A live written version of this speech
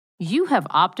You have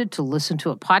opted to listen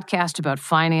to a podcast about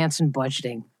finance and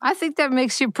budgeting. I think that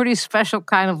makes you a pretty special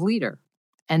kind of leader.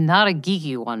 And not a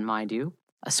geeky one, mind you,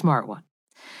 a smart one.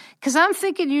 Because I'm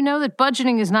thinking you know that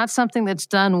budgeting is not something that's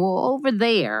done over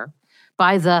there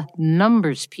by the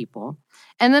numbers people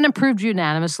and then approved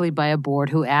unanimously by a board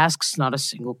who asks not a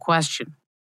single question.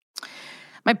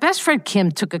 My best friend Kim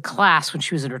took a class when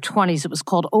she was in her 20s. It was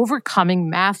called Overcoming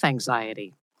Math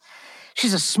Anxiety.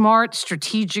 She's a smart,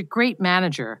 strategic, great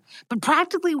manager, but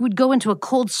practically would go into a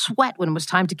cold sweat when it was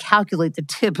time to calculate the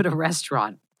tip at a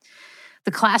restaurant.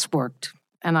 The class worked,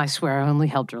 and I swear I only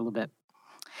helped her a little bit.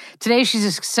 Today, she's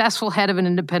a successful head of an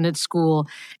independent school,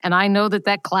 and I know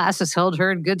that class has held her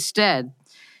in good stead.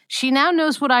 She now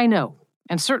knows what I know,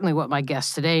 and certainly what my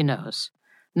guest today knows.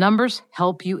 Numbers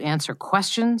help you answer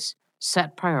questions,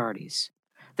 set priorities.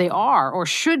 They are, or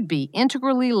should be,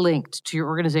 integrally linked to your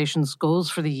organization's goals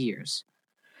for the years.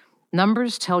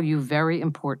 Numbers tell you very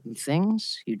important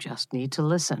things. You just need to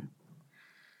listen.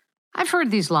 I've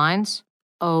heard these lines.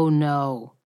 Oh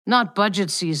no, not budget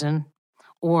season.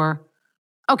 Or,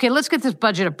 okay, let's get this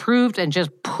budget approved and just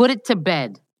put it to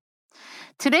bed.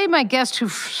 Today, my guest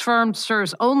whose firm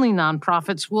serves only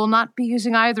nonprofits will not be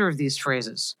using either of these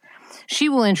phrases. She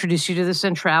will introduce you to the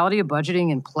centrality of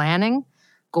budgeting and planning,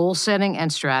 goal setting,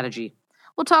 and strategy.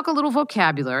 We'll talk a little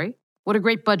vocabulary, what a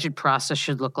great budget process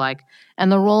should look like, and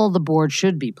the role the board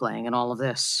should be playing in all of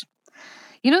this.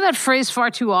 You know that phrase far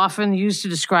too often used to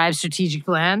describe strategic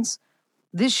plans?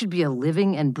 This should be a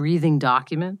living and breathing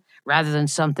document rather than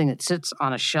something that sits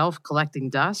on a shelf collecting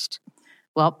dust.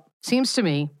 Well, seems to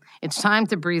me it's time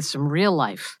to breathe some real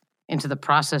life into the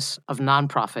process of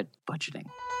nonprofit budgeting.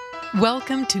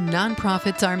 Welcome to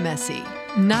Nonprofits Are Messy.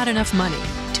 Not enough money,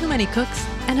 too many cooks,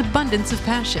 and abundance of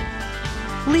passion.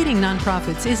 Leading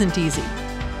nonprofits isn't easy.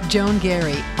 Joan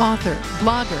Gary, author,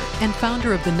 blogger, and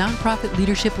founder of the Nonprofit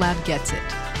Leadership Lab gets it.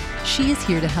 She is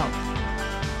here to help.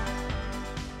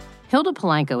 Hilda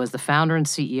Polanco is the founder and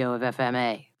CEO of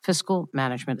FMA, Fiscal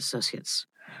Management Associates.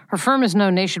 Her firm is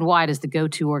known nationwide as the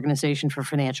go-to organization for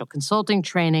financial consulting,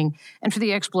 training, and for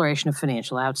the exploration of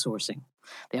financial outsourcing.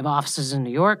 They have offices in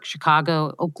New York,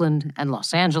 Chicago, Oakland, and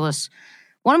Los Angeles.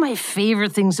 One of my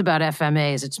favorite things about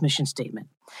FMA is its mission statement.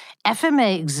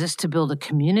 FMA exists to build a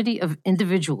community of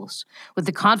individuals with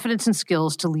the confidence and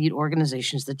skills to lead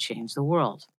organizations that change the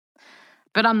world.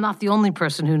 But I'm not the only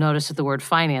person who noticed that the word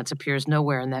finance appears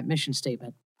nowhere in that mission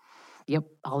statement. Yep,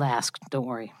 I'll ask, don't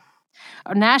worry.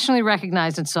 A nationally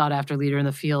recognized and sought-after leader in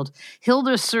the field,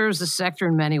 Hilda serves the sector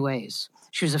in many ways.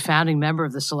 She was a founding member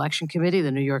of the selection committee of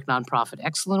the New York Nonprofit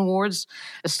Excellence Awards,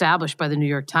 established by the New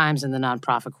York Times and the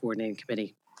Nonprofit Coordinating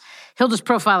Committee. Hilda's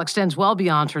profile extends well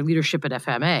beyond her leadership at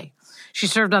FMA. She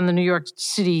served on the New York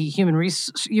City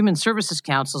Human Services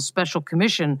Council's Special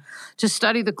Commission to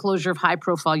study the closure of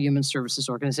high-profile human services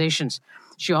organizations.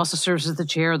 She also serves as the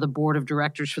chair of the board of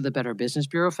directors for the Better Business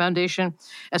Bureau Foundation,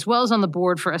 as well as on the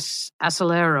board for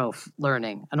Acelero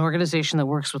Learning, an organization that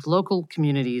works with local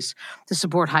communities to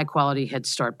support high-quality Head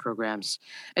Start programs.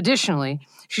 Additionally,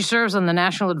 she serves on the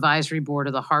National Advisory Board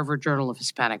of the Harvard Journal of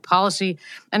Hispanic Policy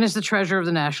and is the treasurer of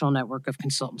the National Network of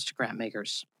Consultants to Grant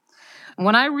Makers.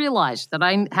 When I realized that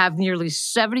I have nearly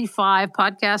 75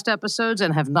 podcast episodes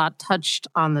and have not touched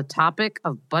on the topic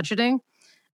of budgeting,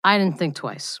 I didn't think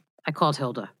twice. I called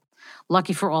Hilda.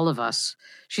 Lucky for all of us,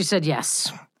 she said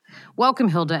yes. Welcome,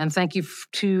 Hilda, and thank you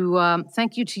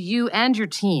to you and your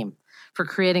team for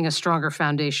creating a stronger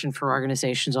foundation for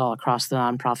organizations all across the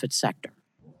nonprofit sector.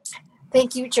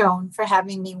 Thank you, Joan, for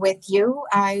having me with you.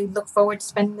 I look forward to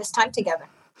spending this time together.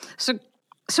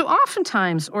 So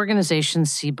oftentimes organizations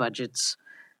see budgets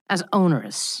as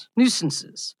onerous,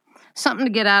 nuisances, something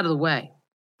to get out of the way.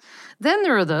 Then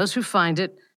there are those who find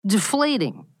it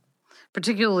deflating,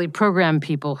 particularly program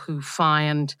people who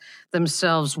find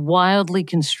themselves wildly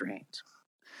constrained.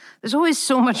 There's always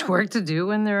so much work to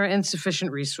do and there are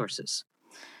insufficient resources.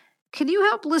 Can you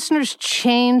help listeners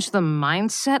change the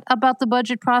mindset about the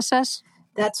budget process?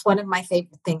 That's one of my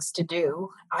favorite things to do.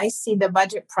 I see the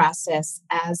budget process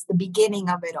as the beginning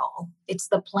of it all. It's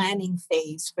the planning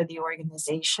phase for the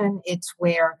organization. It's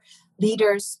where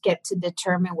leaders get to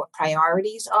determine what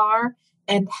priorities are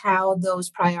and how those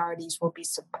priorities will be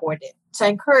supported. So I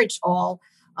encourage all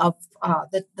of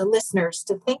the listeners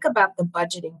to think about the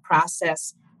budgeting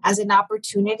process as an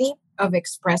opportunity of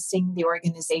expressing the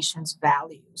organization's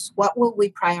values. What will we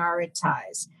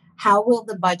prioritize? How will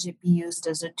the budget be used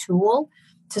as a tool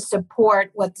to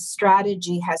support what the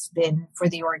strategy has been for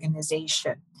the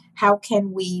organization? How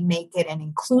can we make it an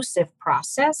inclusive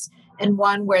process and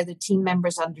one where the team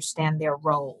members understand their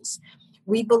roles?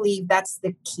 We believe that's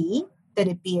the key, that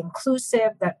it be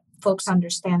inclusive, that folks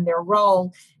understand their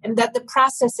role, and that the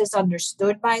process is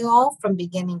understood by all from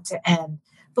beginning to end.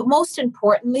 But most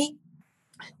importantly,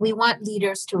 we want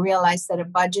leaders to realize that a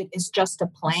budget is just a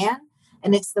plan,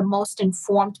 and it's the most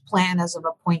informed plan as of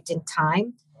a point in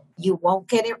time. You won't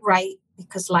get it right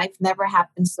because life never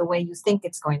happens the way you think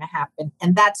it's going to happen.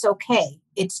 And that's okay.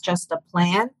 It's just a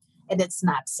plan and it's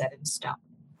not set in stone.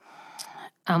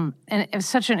 And it's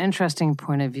such an interesting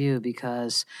point of view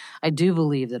because I do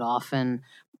believe that often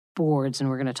boards, and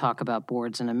we're going to talk about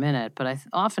boards in a minute, but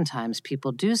oftentimes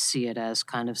people do see it as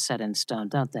kind of set in stone,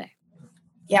 don't they?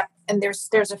 Yep. And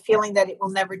there's a feeling that it will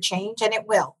never change, and it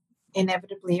will.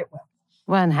 Inevitably, it will.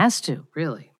 Well, and has to,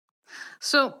 really.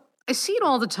 So I see it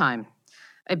all the time.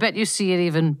 I bet you see it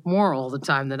even more all the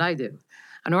time than I do.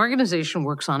 An organization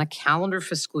works on a calendar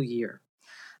fiscal year.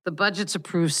 The budget's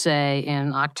approved, say,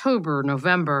 in October,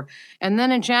 November, and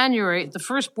then in January, at the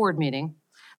first board meeting,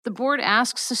 the board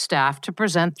asks the staff to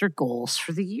present their goals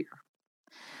for the year.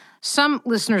 Some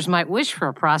listeners might wish for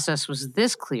a process was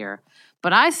this clear,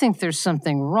 but I think there's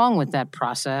something wrong with that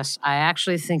process. I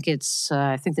actually think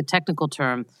I think the technical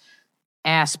term,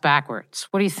 ass backwards.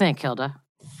 What do you think, Hilda?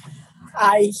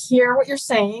 I hear what you're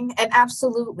saying, and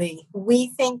absolutely. We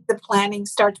think the planning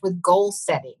starts with goal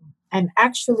setting. And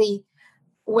actually,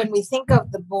 when we think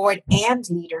of the board and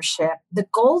leadership, the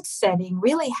goal setting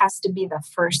really has to be the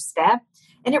first step,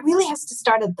 and it really has to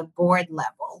start at the board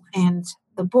level. And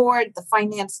the board, the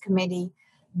finance committee,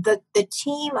 the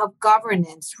team of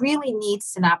governance really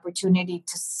needs an opportunity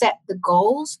to set the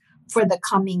goals for the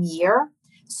coming year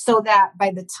so that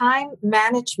by the time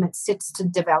management sits to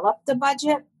develop the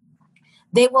budget,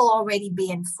 they will already be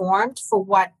informed for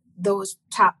what those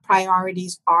top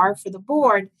priorities are for the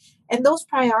board. And those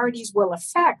priorities will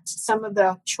affect some of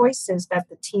the choices that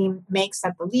the team makes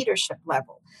at the leadership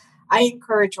level. I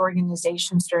encourage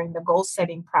organizations during the goal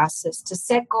setting process to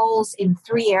set goals in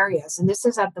 3 areas. And this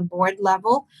is at the board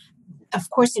level, of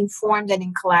course, informed and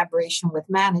in collaboration with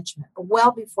management, but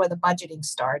well before the budgeting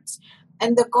starts.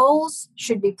 And the goals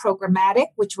should be programmatic,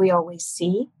 which we always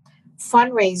see,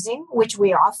 fundraising, which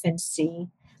we often see,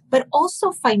 but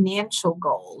also financial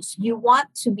goals. You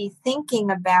want to be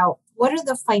thinking about what are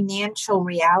the financial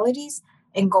realities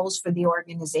and goals for the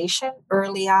organization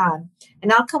early on.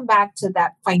 And I'll come back to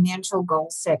that financial goal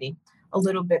setting a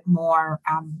little bit more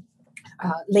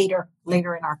later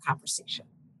in our conversation.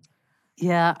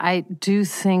 Yeah, I do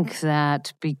think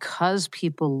that because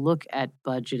people look at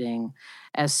budgeting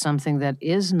as something that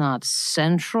is not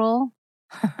central,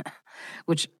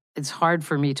 which it's hard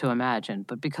for me to imagine,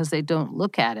 but because they don't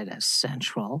look at it as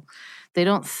central, they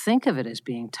don't think of it as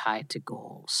being tied to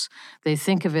goals. They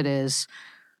think of it as,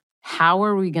 how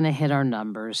are we going to hit our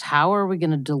numbers? How are we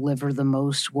going to deliver the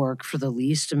most work for the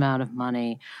least amount of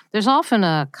money? There's often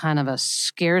a kind of a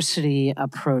scarcity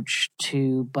approach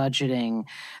to budgeting.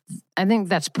 I think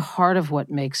that's part of what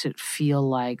makes it feel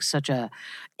like such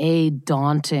a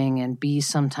daunting and B,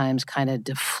 sometimes kind of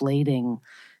deflating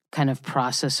kind of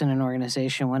process in an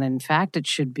organization, when in fact it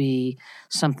should be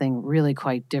something really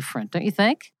quite different. Don't you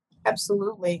think?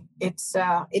 Absolutely. It's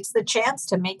the chance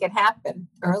to make it happen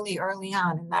early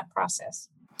on in that process.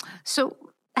 So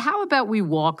how about we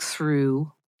walk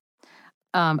through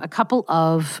a couple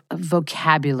of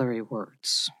vocabulary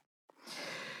words?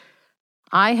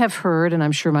 I have heard, and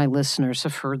I'm sure my listeners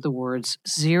have heard, the words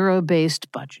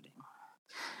zero-based budgeting.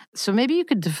 So maybe you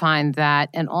could define that,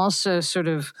 and also sort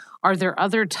of, are there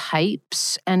other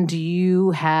types, and do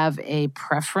you have a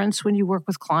preference when you work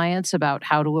with clients about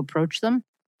how to approach them?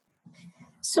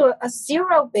 So a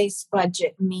zero-based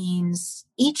budget means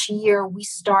each year we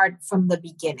start from the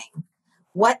beginning.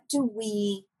 What do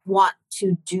we want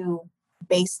to do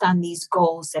based on these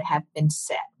goals that have been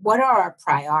set? What are our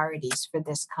priorities for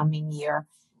this coming year,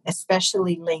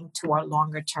 especially linked to our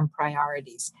longer-term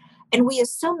priorities? And we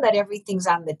assume that everything's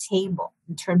on the table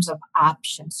in terms of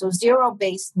options. So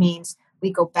zero-based means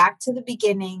we go back to the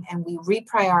beginning and we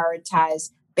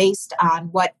reprioritize based on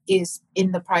what is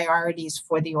in the priorities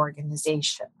for the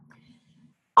organization.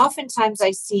 Oftentimes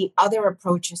I see other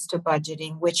approaches to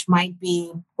budgeting, which might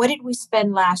be, what did we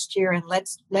spend last year? And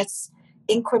let's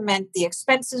increment the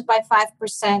expenses by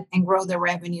 5% and grow the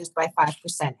revenues by 5%,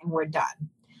 and we're done.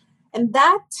 And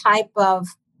that type of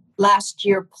last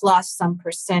year plus some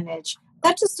percentage,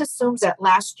 that just assumes that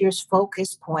last year's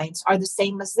focus points are the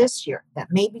same as this year. That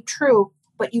may be true,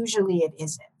 but usually it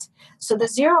isn't. So the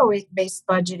zero-based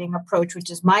budgeting approach,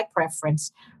 which is my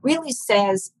preference, really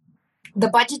says the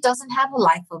budget doesn't have a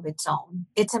life of its own.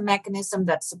 It's a mechanism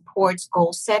that supports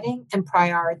goal setting and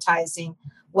prioritizing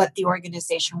what the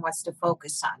organization wants to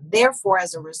focus on. Therefore,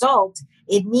 as a result,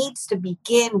 it needs to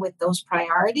begin with those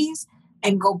priorities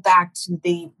and go back to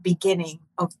the beginning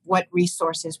of what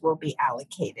resources will be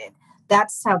allocated.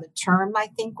 That's how the term, I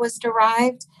think, was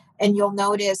derived. And you'll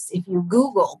notice if you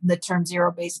Google the term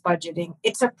zero-based budgeting,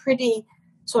 it's a pretty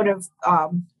sort of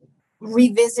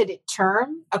revisited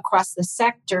term across the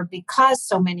sector because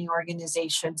so many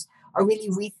organizations are really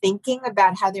rethinking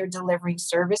about how they're delivering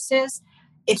services.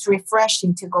 It's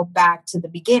refreshing to go back to the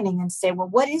beginning and say, well,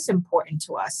 what is important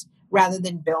to us, rather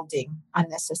than building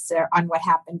unnecessary on what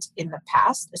happened in the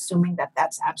past, assuming that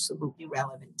that's absolutely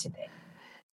relevant today.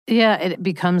 Yeah, it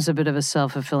becomes a bit of a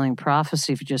self-fulfilling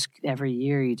prophecy if you just every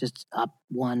year you just up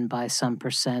one by some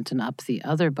percent and up the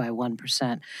other by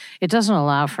 1%. It doesn't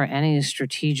allow for any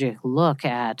strategic look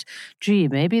at, gee,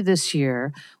 maybe this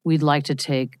year we'd like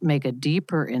to make a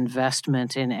deeper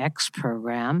investment in X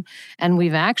program. And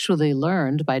we've actually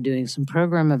learned by doing some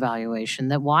program evaluation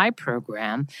that Y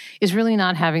program is really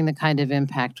not having the kind of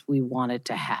impact we want it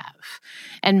to have.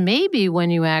 And maybe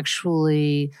when you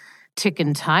actually tick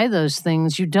and tie those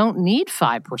things, you don't need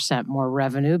 5% more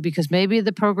revenue because maybe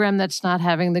the program that's not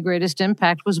having the greatest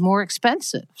impact was more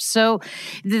expensive. So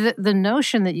the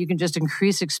notion that you can just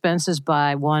increase expenses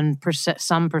by 1%,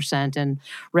 some percent, and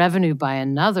revenue by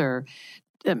another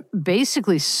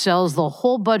basically sells the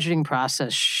whole budgeting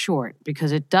process short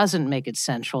because it doesn't make it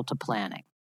central to planning.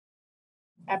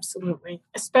 Absolutely.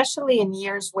 Especially in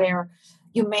years where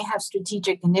you may have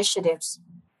strategic initiatives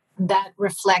that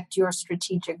reflect your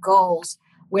strategic goals,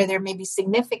 where there may be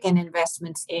significant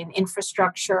investments in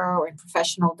infrastructure or in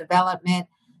professional development.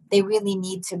 They really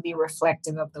need to be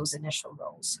reflective of those initial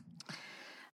goals.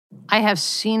 I have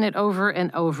seen it over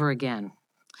and over again.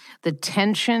 The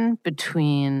tension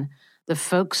between the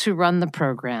folks who run the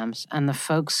programs and the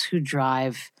folks who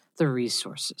drive the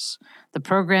resources, the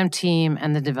program team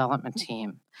and the development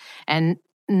team. And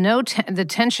the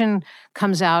tension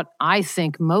comes out, I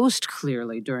think, most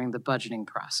clearly during the budgeting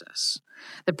process.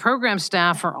 The program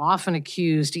staff are often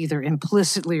accused, either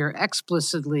implicitly or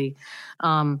explicitly,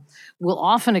 will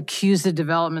often accuse the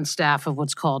development staff of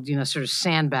what's called, sort of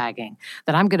sandbagging.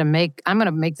 That I'm going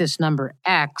to make this number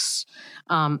X,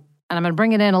 and I'm going to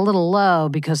bring it in a little low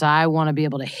because I want to be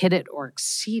able to hit it or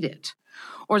exceed it.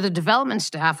 Or the development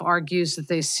staff argues that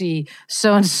they see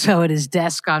so-and-so at his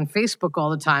desk on Facebook all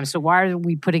the time, so why are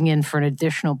we putting in for an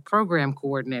additional program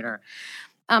coordinator?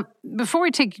 Before we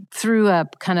take you through a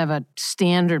kind of a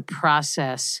standard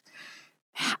process,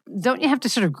 don't you have to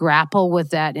sort of grapple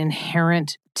with that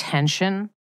inherent tension?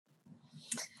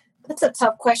 That's a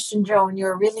tough question, Joan.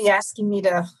 You're really asking me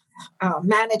to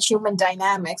manage human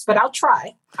dynamics, but I'll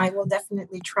try. I will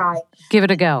definitely try. Give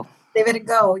it a go. Give it a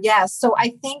go. Yes. So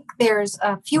I think there's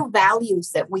a few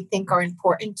values that we think are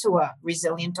important to a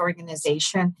resilient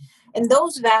organization. And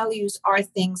those values are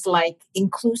things like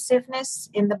inclusiveness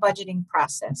in the budgeting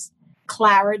process,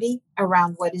 clarity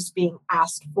around what is being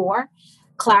asked for,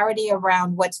 clarity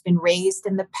around what's been raised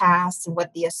in the past and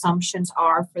what the assumptions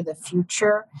are for the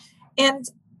future. And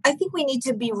I think we need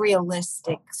to be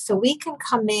realistic. So we can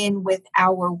come in with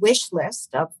our wish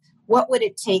list of what would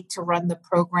it take to run the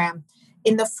program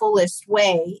in the fullest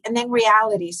way. And then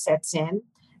reality sets in.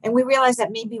 And we realize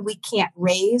that maybe we can't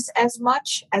raise as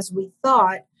much as we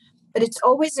thought. But it's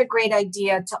always a great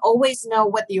idea to always know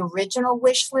what the original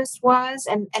wish list was.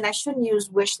 And I shouldn't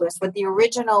use wish list, what the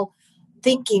original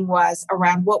thinking was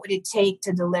around what would it take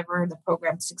to deliver the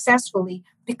program successfully.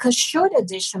 Because should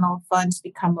additional funds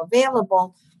become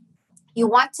available, you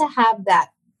want to have that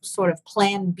sort of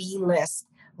plan B list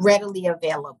readily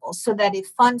available so that if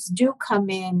funds do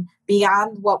come in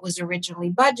beyond what was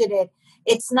originally budgeted,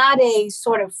 it's not a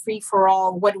sort of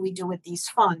free-for-all, what do we do with these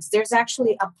funds? There's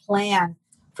actually a plan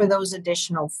for those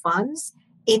additional funds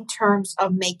in terms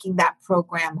of making that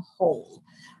program whole.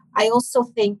 I also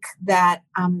think that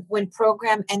when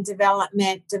program and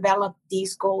development develop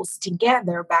these goals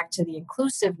together, back to the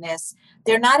inclusiveness,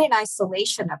 they're not in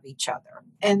isolation of each other.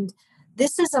 And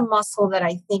this is a muscle that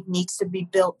I think needs to be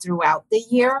built throughout the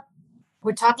year.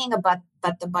 We're talking about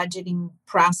the budgeting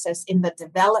process in the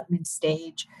development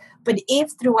stage, but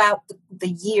if throughout the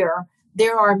year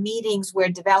there are meetings where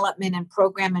development and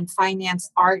program and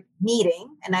finance are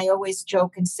meeting, and I always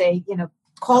joke and say,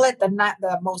 call it not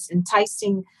the most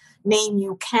enticing name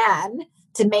you can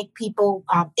to make people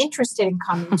interested in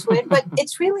coming to it. But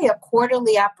it's really a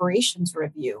quarterly operations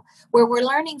review where we're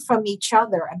learning from each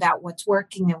other about what's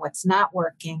working and what's not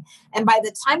working. And by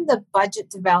the time the budget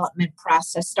development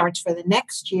process starts for the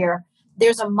next year,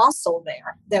 there's a muscle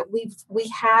there that we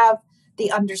have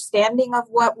the understanding of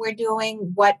what we're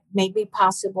doing, what may be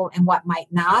possible and what might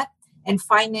not. And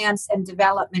finance and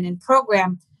development and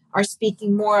program are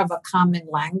speaking more of a common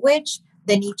language.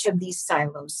 than each of these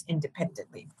silos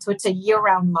independently. So it's a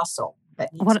year-round muscle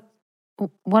that needs.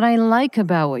 What I like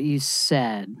about what you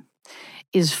said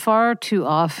is far too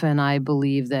often I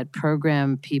believe that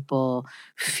program people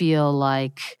feel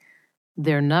like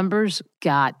their numbers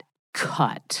got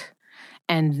cut.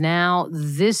 And now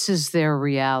this is their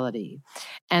reality.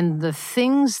 And the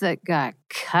things that got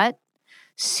cut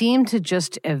seem to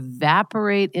just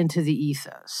evaporate into the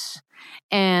ethos.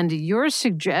 And your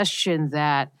suggestion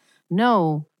that,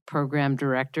 no, program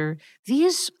director,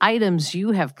 these items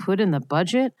you have put in the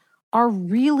budget are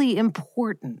really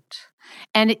important.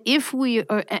 And if we,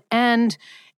 and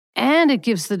it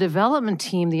gives the development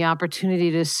team the opportunity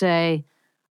to say,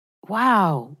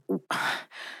 wow,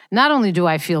 not only do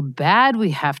I feel bad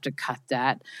we have to cut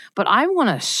that, but I want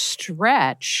to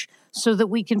stretch so that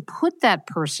we can put that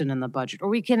person in the budget or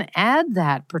we can add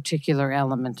that particular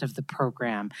element of the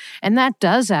program. And that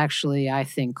does actually, I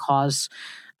think, cause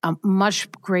a much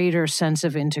greater sense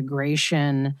of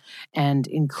integration and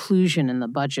inclusion in the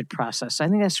budget process. I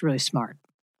think that's really smart.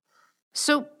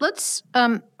 So let's,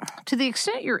 to the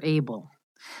extent you're able,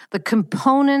 the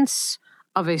components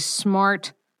of a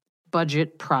smart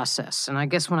budget process. And I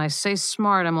guess when I say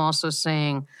smart, I'm also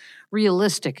saying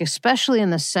realistic, especially in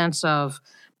the sense of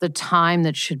the time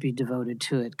that should be devoted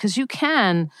to it. Because you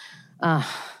can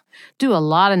do a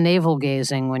lot of navel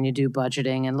gazing when you do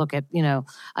budgeting and look at,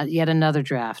 yet another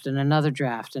draft and another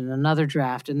draft and another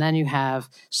draft. And then you have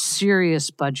serious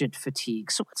budget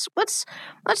fatigue. So what's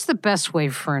the best way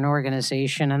for an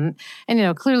organization?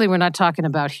 And clearly we're not talking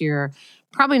about here,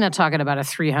 probably not talking about a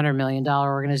 $300 million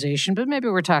organization, but maybe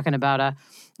we're talking about a,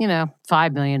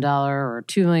 $5 million or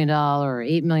 $2 million or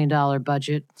 $8 million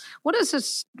budget. What's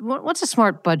a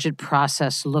smart budget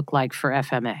process look like for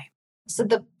FMA? So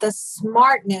the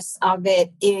smartness of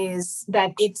it is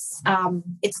that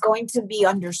it's going to be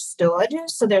understood.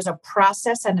 So there's a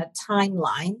process and a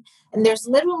timeline, and there's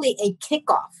literally a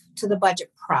kickoff to the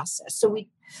budget process. So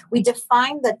we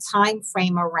define the time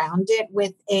frame around it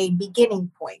with a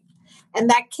beginning point. And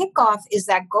that kickoff is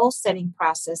that goal setting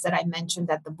process that I mentioned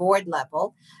at the board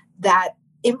level that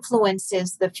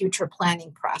influences the future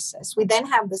planning process. We then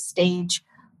have the stage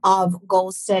of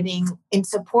goal setting in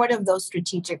support of those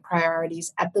strategic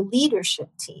priorities at the leadership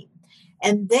team.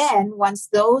 And then once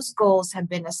those goals have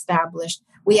been established,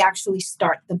 we actually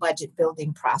start the budget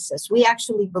building process. We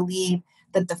actually believe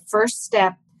that the first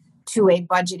step to a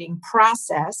budgeting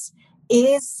process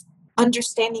is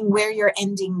understanding where you're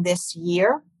ending this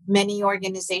year. Many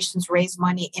organizations raise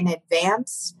money in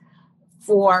advance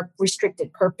for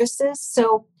restricted purposes.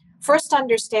 So first,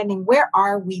 understanding where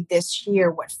are we this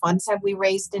year? What funds have we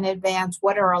raised in advance?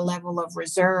 What are our level of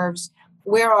reserves?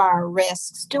 Where are our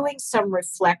risks? Doing some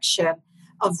reflection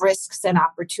of risks and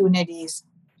opportunities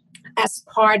as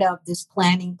part of this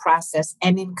planning process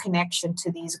and in connection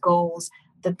to these goals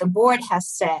that the board has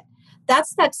set.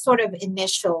 That's that sort of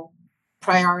initial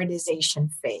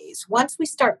prioritization phase. Once we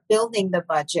start building the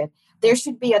budget, there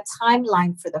should be a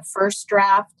timeline for the first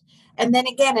draft. And then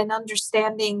again, an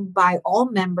understanding by all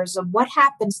members of what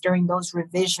happens during those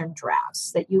revision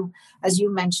drafts that as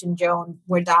you mentioned, Joan,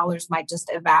 where dollars might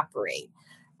just evaporate.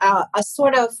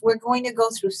 We're going to go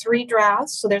through 3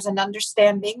 drafts. So there's an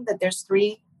understanding that there's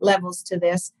 3 levels to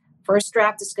this. First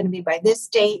draft is going to be by this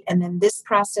date, and then this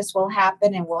process will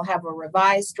happen, and we'll have a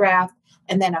revised draft,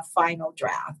 and then a final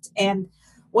draft. And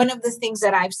one of the things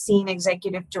that I've seen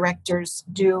executive directors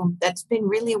do that's been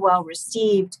really well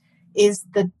received is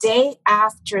the day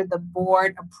after the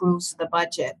board approves the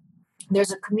budget,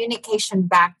 there's a communication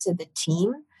back to the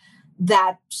team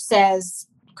that says,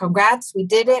 congrats, we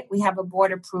did it. We have a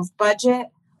board approved budget.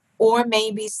 Or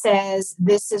maybe says,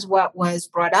 this is what was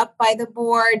brought up by the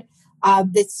board.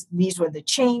 These were the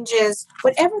changes.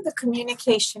 Whatever the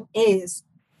communication is,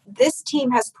 this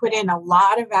team has put in a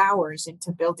lot of hours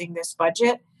into building this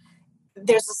budget.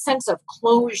 There's a sense of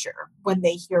closure when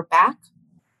they hear back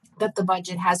that the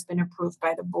budget has been approved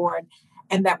by the board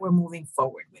and that we're moving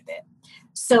forward with it.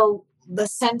 So the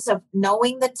sense of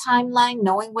knowing the timeline,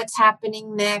 knowing what's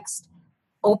happening next,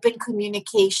 open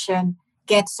communication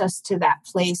gets us to that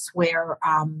place where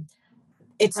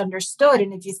it's understood.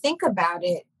 And if you think about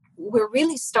it, we're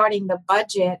really starting the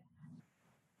budget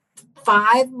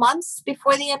 5 months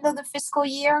before the end of the fiscal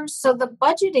year. So the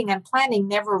budgeting and planning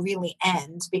never really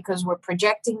ends because we're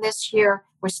projecting this year,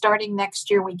 we're starting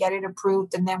next year, we get it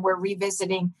approved, and then we're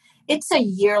revisiting. It's a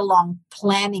year-long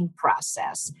planning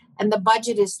process, and the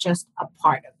budget is just a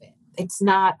part of it. It's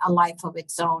not a life of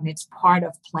its own. It's part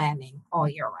of planning all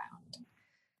year round.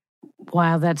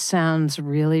 Wow, that sounds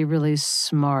really, really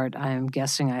smart. I'm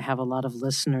guessing I have a lot of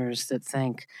listeners that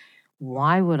think,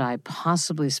 why would I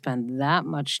possibly spend that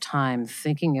much time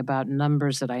thinking about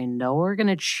numbers that I know are going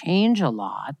to change a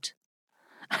lot?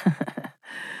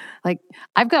 Like,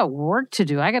 I've got work to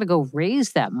do. I got to go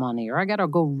raise that money, or I got to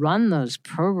go run those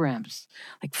programs.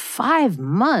 Like 5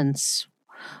 months.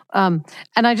 And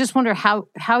I just wonder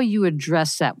how you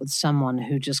address that with someone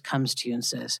who just comes to you and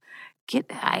says,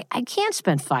 I can't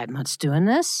spend 5 months doing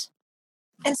this.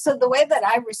 And so the way that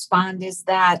I respond is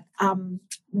that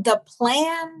the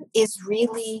plan is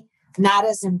really not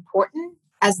as important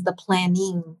as the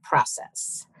planning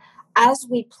process. As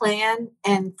we plan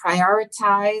and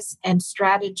prioritize and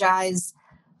strategize,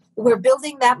 we're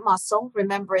building that muscle.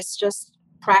 Remember, it's just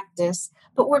practice,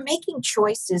 but we're making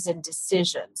choices and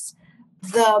decisions.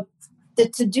 The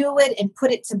to do it and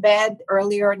put it to bed,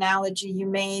 earlier analogy you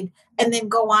made, and then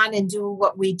go on and do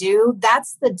what we do,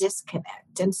 that's the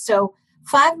disconnect. And so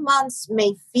 5 months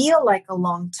may feel like a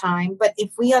long time, but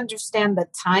if we understand the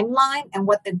timeline and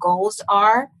what the goals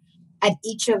are at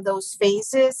each of those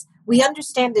phases, we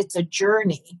understand it's a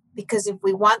journey. Because if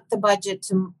we want the budget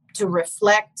to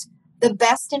reflect the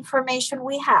best information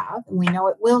we have, and we know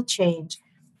it will change,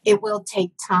 it will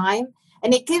take time,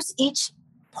 and it gives each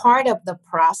part of the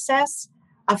process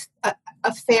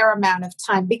a fair amount of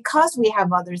time, because we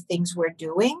have other things we're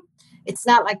doing. It's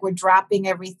not like we're dropping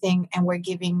everything and we're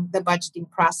giving the budgeting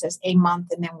process a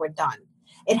month and then we're done.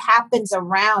 It happens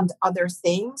around other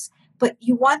things, but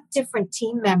you want different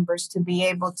team members to be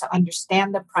able to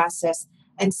understand the process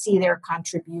and see their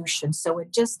contribution. So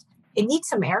it needs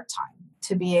some airtime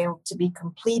to be able to be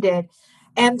completed.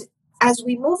 And as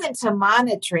we move into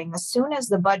monitoring, as soon as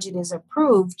the budget is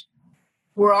approved,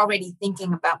 we're already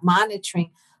thinking about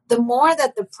monitoring. The more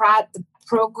that the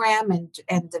program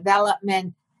and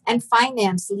development and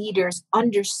finance leaders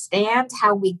understand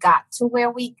how we got to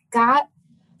where we got,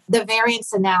 the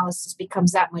variance analysis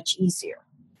becomes that much easier,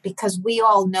 because we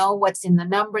all know what's in the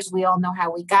numbers. We all know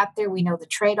how we got there. We know the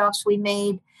trade-offs we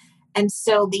made. And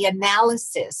so the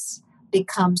analysis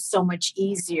becomes so much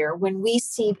easier when we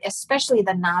see, especially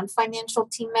the non-financial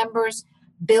team members,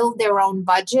 build their own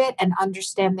budget and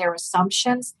understand their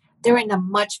assumptions. They're in a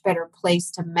much better place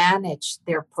to manage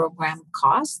their program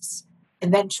costs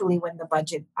eventually when the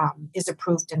budget is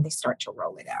approved and they start to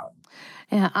roll it out.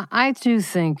 Yeah, I do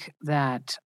think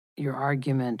that your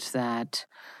argument that,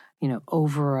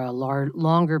 over a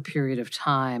longer period of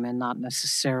time and not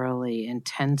necessarily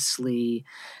intensely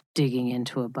digging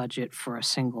into a budget for a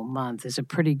single month is a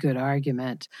pretty good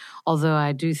argument. Although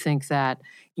I do think that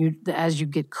as you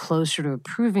get closer to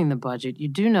approving the budget, you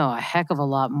do know a heck of a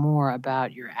lot more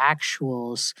about your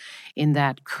actuals in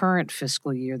that current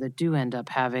fiscal year that do end up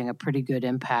having a pretty good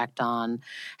impact on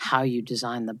how you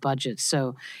design the budget.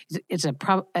 So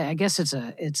I guess it's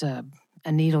a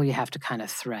needle you have to kind of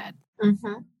thread.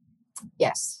 Mm-hmm.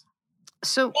 Yes.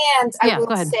 So, and I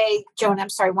will say, Joan, I'm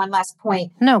sorry, one last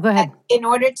point. No, go ahead. In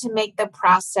order to make the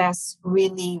process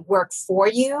really work for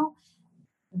you,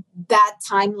 that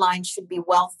timeline should be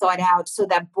well thought out so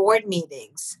that board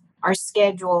meetings are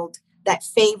scheduled that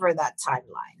favor that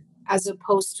timeline, as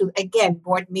opposed to, again,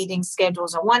 board meeting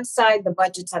schedules on one side, the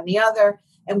budget's on the other,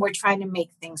 and we're trying to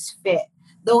make things fit.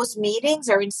 Those meetings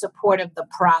are in support of the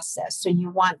process. So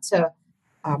you want to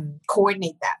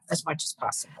coordinate that as much as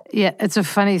possible. Yeah, it's a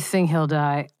funny thing,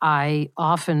 Hilda. I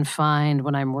often find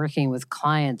when I'm working with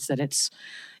clients that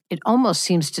it almost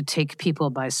seems to take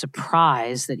people by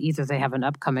surprise that either they have an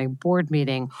upcoming board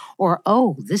meeting or,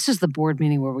 this is the board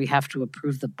meeting where we have to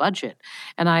approve the budget.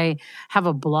 And I have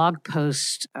a blog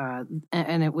post,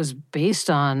 and it was based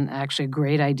on actually a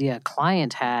great idea a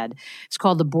client had. It's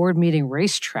called the Board Meeting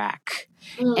Racetrack.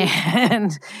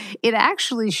 And it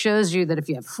actually shows you that if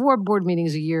you have 4 board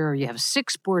meetings a year or you have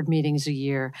 6 board meetings a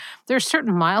year, there are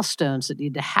certain milestones that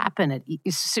need to happen,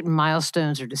 certain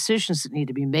milestones or decisions that need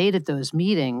to be made at those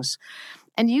meetings.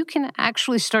 And you can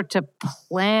actually start to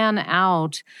plan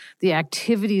out the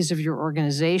activities of your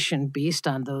organization based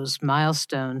on those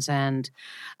milestones. And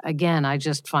again, I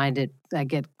just find I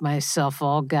get myself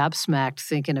all gobsmacked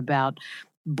thinking about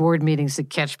board meetings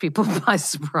that catch people by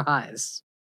surprise.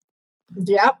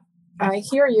 Yep, I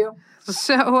hear you.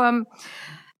 So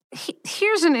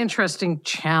here's an interesting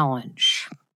challenge.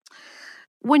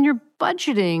 When you're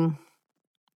budgeting,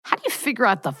 how do you figure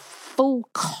out the full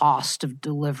cost of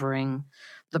delivering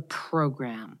the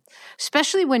program?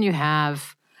 Especially when you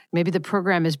have, maybe the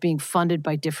program is being funded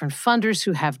by different funders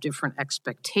who have different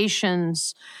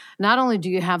expectations. Not only do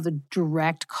you have the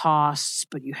direct costs,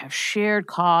 but you have shared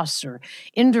costs or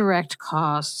indirect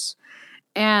costs.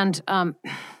 And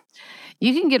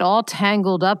You can get all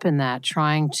tangled up in that,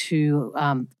 trying to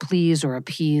please or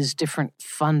appease different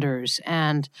funders.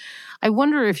 And I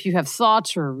wonder if you have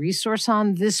thoughts or a resource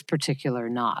on this particular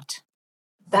knot.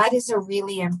 That is a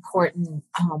really important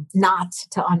knot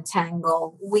to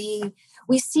untangle. We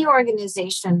see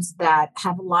organizations that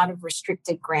have a lot of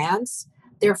restricted grants.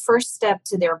 Their first step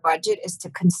to their budget is to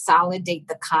consolidate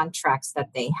the contracts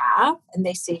that they have, and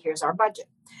they say, here's our budget.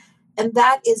 And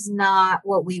that is not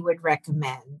what we would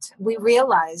recommend. We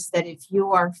realize that if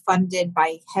you are funded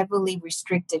by heavily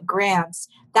restricted grants,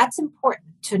 that's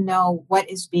important to know what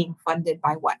is being funded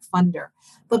by what funder.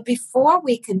 But before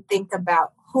we can think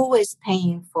about who is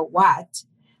paying for what,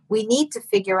 we need to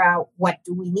figure out what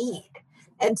do we need.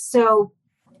 And so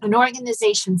an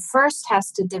organization first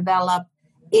has to develop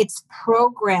its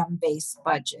program-based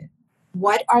budget.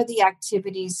 What are the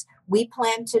activities we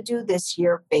plan to do this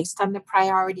year based on the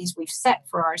priorities we've set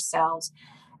for ourselves?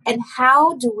 And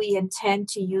how do we intend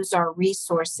to use our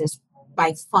resources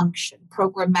by function,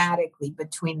 programmatically,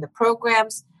 between the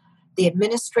programs, the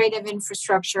administrative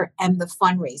infrastructure, and the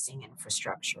fundraising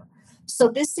infrastructure? So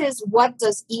this is, what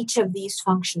does each of these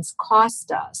functions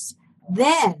cost us?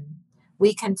 Then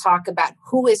we can talk about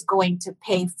who is going to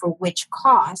pay for which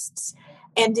costs.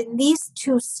 And in these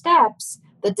two steps,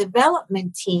 the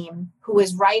development team who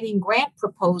is writing grant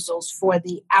proposals for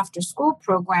the after-school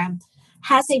program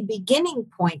has a beginning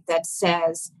point that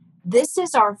says, this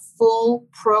is our full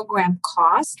program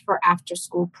cost for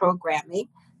after-school programming.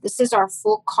 This is our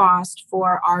full cost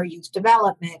for our youth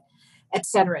development, et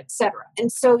cetera, et cetera.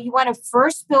 And so you want to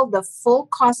first build the full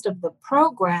cost of the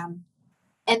program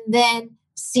and then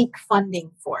seek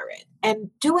funding for it. And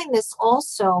doing this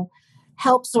also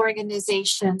helps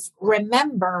organizations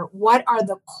remember what are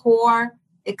the core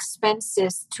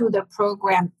expenses to the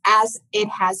program as it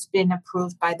has been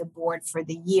approved by the board for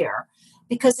the year.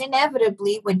 Because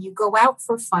inevitably, when you go out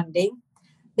for funding,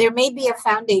 there may be a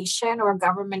foundation or a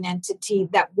government entity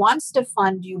that wants to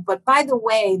fund you, but by the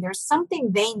way, there's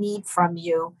something they need from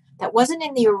you that wasn't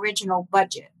in the original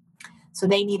budget. So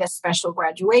they need a special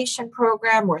graduation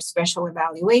program or a special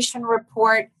evaluation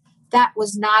report that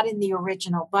was not in the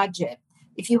original budget.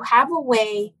 If you have a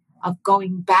way of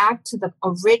going back to the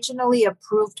originally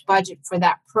approved budget for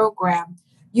that program,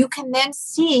 you can then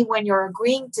see when you're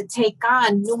agreeing to take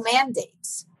on new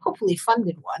mandates, hopefully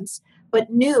funded ones, but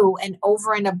new and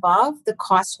over and above the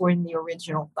costs were in the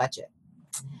original budget.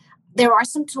 There are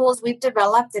some tools we've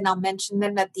developed, and I'll mention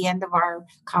them at the end of our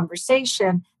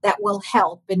conversation, that will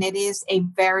help. And it is a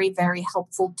very, very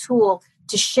helpful tool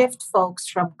to shift folks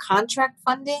from contract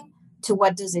funding to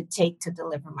what does it take to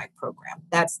deliver my program?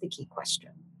 That's the key question.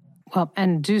 Well,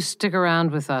 and do stick around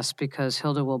with us, because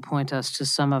Hilda will point us to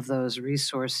some of those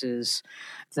resources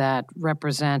that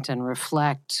represent and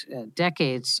reflect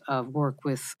decades of work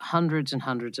with hundreds and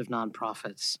hundreds of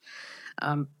nonprofits.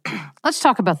 Let's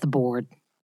talk about the board.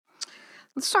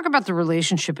 Let's talk about the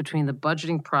relationship between the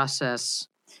budgeting process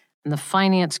and the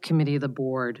finance committee of the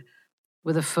board,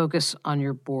 with a focus on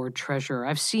your board treasurer.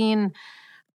 I've seen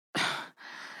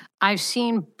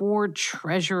board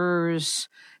treasurers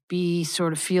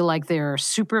feel like they're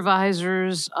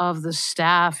supervisors of the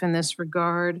staff in this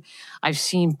regard. I've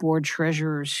seen board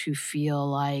treasurers who feel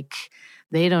like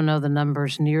they don't know the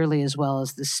numbers nearly as well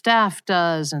as the staff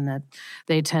does, and that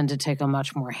they tend to take a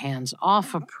much more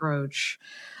hands-off approach.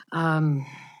 What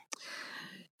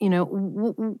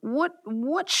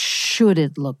should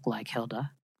it look like,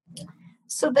 Hilda?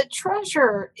 So the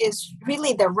treasurer is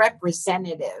really the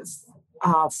representative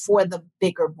for the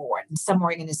bigger board. And some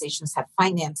organizations have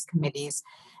finance committees.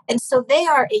 And so they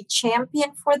are a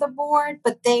champion for the board,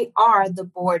 but they are the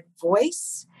board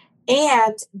voice.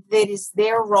 And it is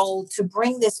their role to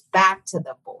bring this back to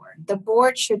the board. The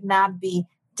board should not be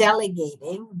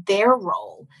delegating their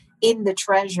role in the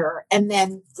treasurer and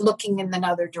then looking in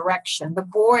another direction. The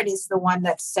board is the one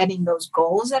that's setting those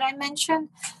goals that I mentioned.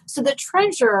 So the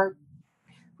treasurer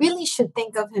really should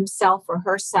think of himself or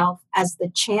herself as the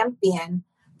champion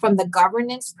from the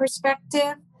governance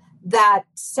perspective, that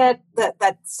set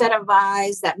of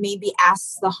eyes that maybe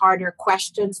asks the harder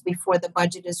questions before the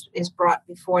budget is brought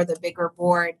before the bigger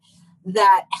board,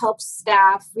 that helps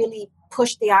staff really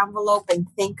push the envelope and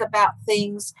think about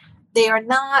things. They are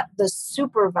not the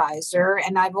supervisor,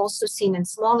 and I've also seen in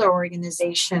smaller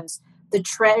organizations the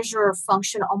treasurer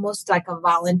function almost like a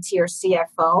volunteer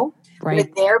CFO, right, where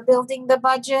they're building the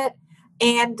budget.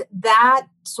 And that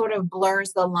sort of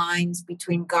blurs the lines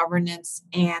between governance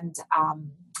and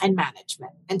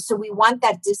management. And so we want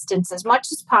that distance as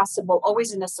much as possible,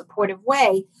 always in a supportive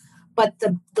way. But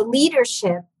the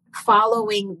leadership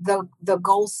following the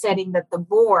goal setting that the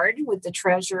board, with the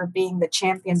treasurer being the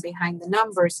champion behind the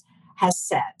numbers, has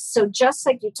set. So just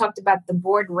like you talked about the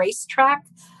board racetrack,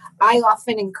 I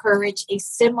often encourage a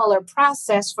similar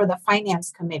process for the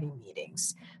finance committee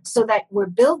meetings so that we're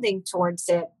building towards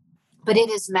it, but it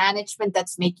is management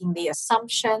that's making the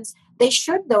assumptions. They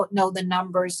should know the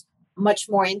numbers much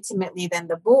more intimately than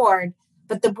the board,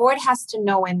 but the board has to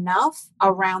know enough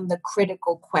around the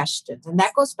critical questions. And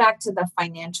that goes back to the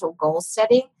financial goal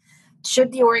setting.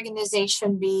 Should the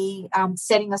organization be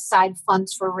setting aside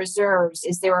funds for reserves?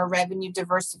 Is there a revenue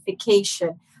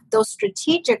diversification? Those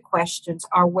strategic questions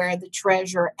are where the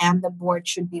treasurer and the board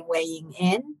should be weighing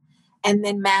in. And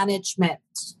then management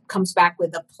comes back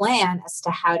with a plan as to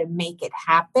how to make it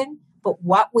happen. But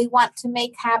what we want to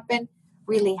make happen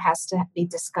really has to be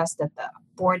discussed at the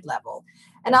board level.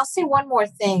 And I'll say one more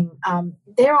thing.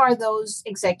 There are those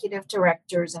executive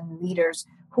directors and leaders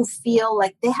who feel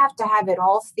like they have to have it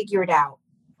all figured out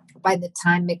by the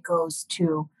time it goes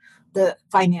to the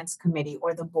finance committee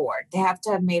or the board. They have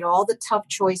to have made all the tough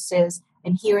choices,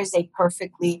 and here is a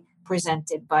perfectly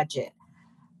presented budget.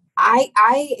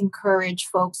 I encourage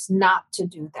folks not to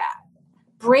do that.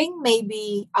 Bring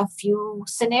maybe a few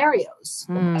scenarios,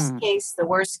 the best case, the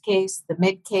worst case, the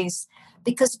mid case,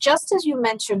 because just as you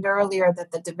mentioned earlier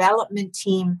that the development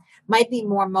team might be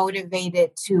more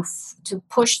motivated to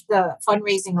push the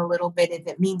fundraising a little bit if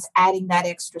it means adding that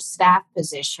extra staff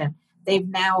position.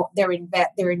 They're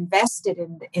invested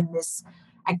in this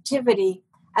activity.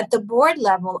 At the board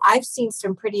level, I've seen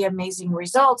some pretty amazing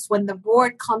results when the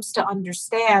board comes to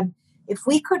understand if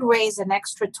we could raise an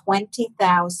extra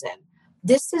 20,000,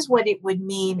 this is what it would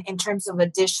mean in terms of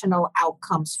additional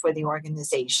outcomes for the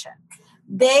organization.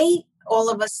 They all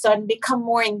of a sudden become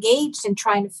more engaged in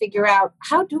trying to figure out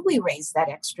how do we raise that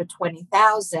extra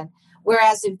 20,000?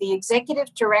 Whereas if the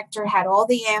executive director had all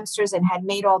the answers and had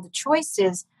made all the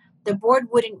choices, the board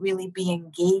wouldn't really be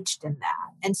engaged in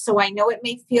that. And so I know it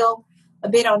may feel a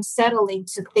bit unsettling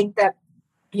to think that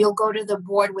you'll go to the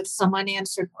board with some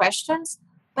unanswered questions,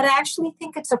 but I actually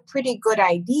think it's a pretty good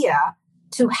idea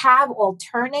to have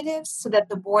alternatives so that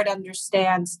the board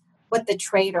understands what the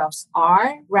trade-offs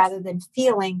are rather than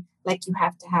feeling like you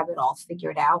have to have it all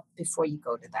figured out before you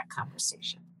go to that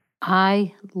conversation.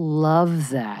 I love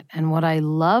that. And what I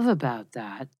love about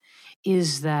that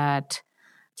is that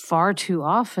far too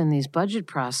often these budget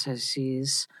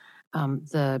processes,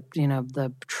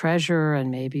 the treasurer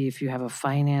and maybe if you have a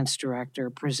finance director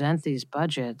present these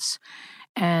budgets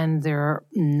and there are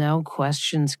no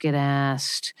questions get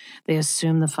asked. They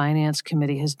assume the finance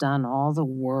committee has done all the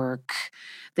work.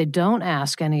 They don't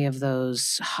ask any of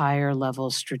those higher level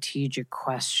strategic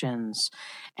questions.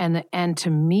 And to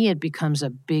me, it becomes a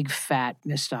big, fat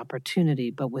missed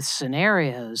opportunity. But with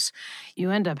scenarios,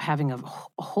 you end up having a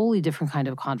wholly different kind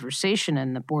of conversation,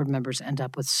 and the board members end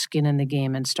up with skin in the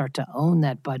game and start to own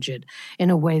that budget in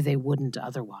a way they wouldn't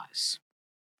otherwise.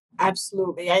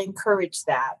 Absolutely. I encourage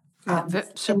that.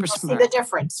 Super see smart. the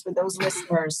difference for those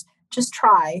listeners. Just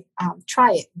try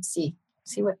it and see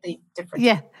what the difference.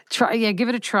 Give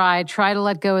it a try. Try to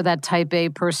let go of that type A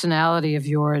personality of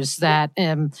yours that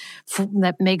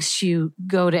that makes you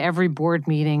go to every board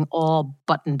meeting all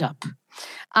buttoned up.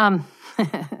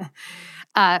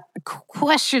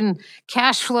 Question: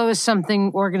 cash flow is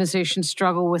something organizations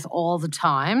struggle with all the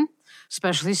time,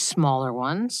 especially smaller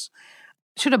ones.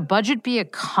 Should a budget be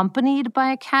accompanied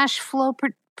by a cash flow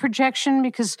projection?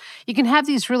 Because you can have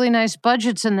these really nice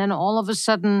budgets and then all of a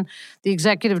sudden the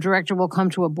executive director will come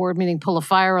to a board meeting, pull a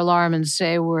fire alarm and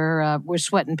say we're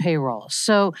sweating payroll.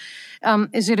 So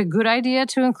is it a good idea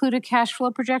to include a cash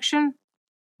flow projection?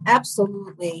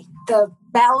 Absolutely. The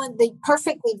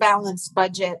perfectly balanced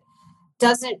budget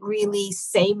doesn't really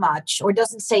say much or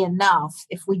doesn't say enough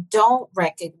if we don't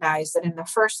recognize that in the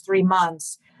first 3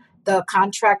 months the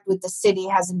contract with the city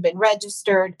hasn't been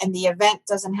registered and the event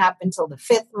doesn't happen till the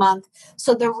 5th month.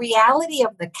 So the reality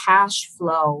of the cash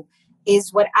flow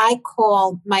is what I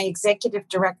call my executive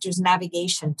director's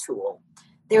navigation tool.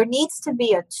 There needs to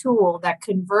be a tool that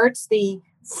converts the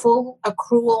full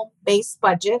accrual-based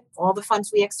budget, all the funds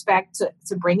we expect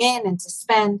to bring in and to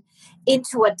spend,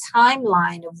 into a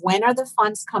timeline of when are the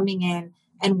funds coming in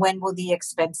and when will the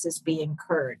expenses be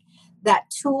incurred.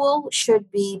 That tool should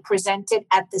be presented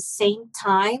at the same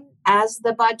time as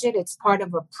the budget. It's part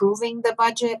of approving the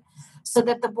budget so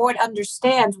that the board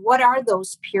understands what are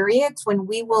those periods when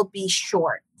we will be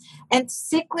short. And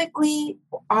cyclically,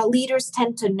 our leaders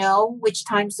tend to know which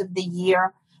times of the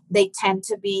year they tend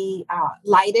to be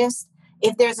lightest.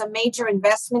 If there's a major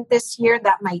investment this year,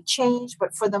 that might change.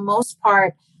 But for the most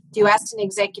part, if you ask an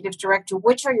executive director,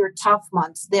 which are your tough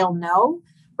months, they'll know.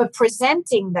 but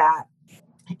presenting that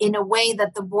in a way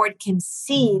that the board can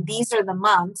see these are the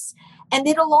months. And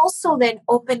it'll also then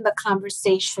open the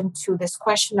conversation to this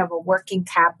question of a working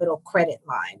capital credit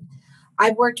line.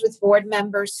 I've worked with board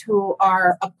members who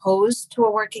are opposed to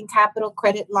a working capital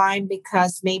credit line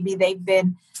because maybe they've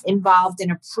been involved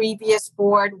in a previous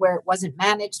board where it wasn't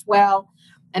managed well.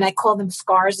 And I call them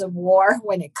scars of war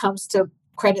when it comes to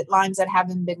credit lines that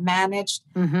haven't been managed.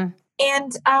 Mm-hmm.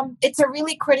 And it's a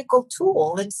really critical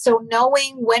tool. And so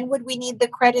knowing when would we need the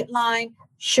credit line,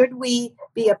 should we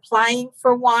be applying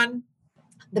for one?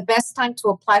 The best time to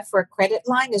apply for a credit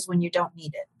line is when you don't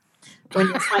need it, when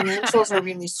your financials are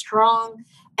really strong,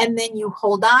 and then you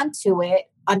hold on to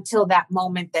it until that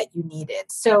moment that you need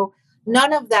it. So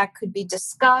none of that could be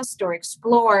discussed or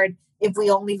explored if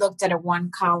we only looked at a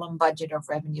one-column budget of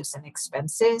revenues and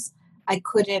expenses. I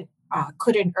couldn't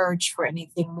urge for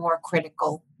anything more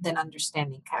critical than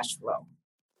understanding cash flow.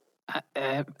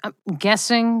 I'm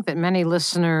guessing that many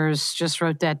listeners just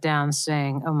wrote that down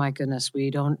saying, oh my goodness, we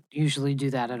don't usually do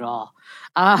that at all.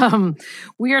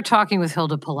 We are talking with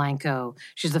Hilda Polanco.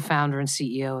 She's the founder and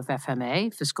CEO of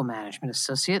FMA, Fiscal Management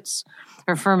Associates.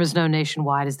 Her firm is known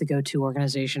nationwide as the go-to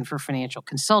organization for financial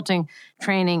consulting,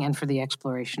 training, and for the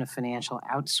exploration of financial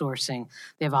outsourcing.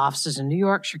 They have offices in New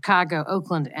York, Chicago,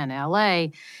 Oakland, and LA.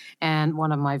 And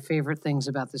one of my favorite things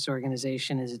about this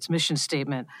organization is its mission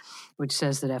statement, which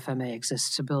says that FMA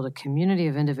exists to build a community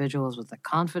of individuals with the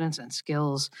confidence and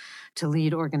skills to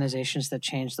lead organizations that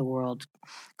change the world,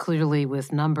 clearly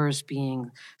with numbers being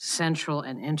central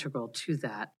and integral to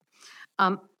that.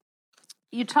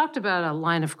 You talked about a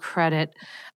line of credit.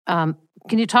 Can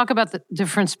you talk about the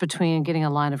difference between getting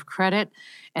a line of credit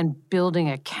and building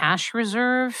a cash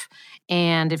reserve?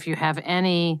 And if you have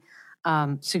any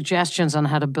suggestions on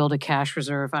how to build a cash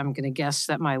reserve, I'm going to guess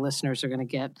that my listeners are going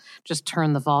to just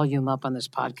turn the volume up on this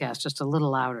podcast just a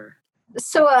little louder.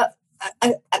 So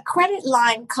a credit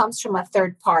line comes from a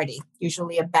third party,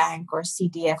 usually a bank or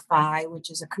CDFI,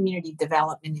 which is a community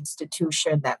development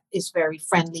institution that is very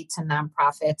friendly to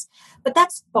nonprofits. But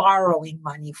that's borrowing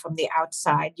money from the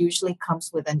outside, usually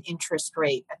comes with an interest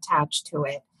rate attached to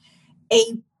it.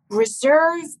 A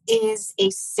reserve is a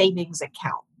savings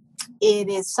account. It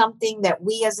is something that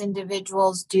we as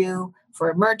individuals do for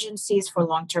emergencies, for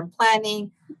long-term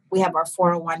planning. We have our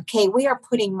 401k. We are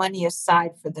putting money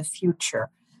aside for the future.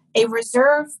 A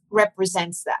reserve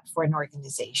represents that for an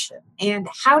organization. And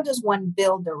how does one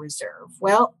build a reserve?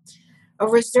 Well, a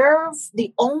reserve,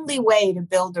 the only way to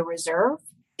build a reserve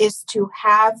is to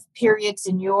have periods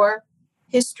in your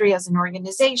history as an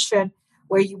organization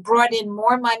where you brought in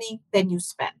more money than you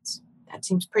spent. That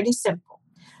seems pretty simple.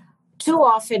 Too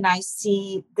often I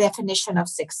see definition of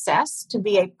success to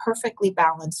be a perfectly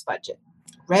balanced budget.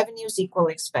 Revenues equal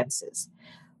expenses.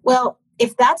 Well,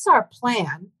 if that's our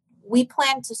plan, we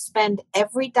plan to spend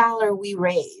every dollar we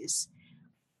raise.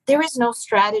 There is no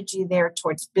strategy there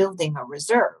towards building a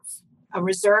reserve. A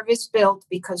reserve is built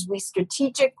because we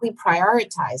strategically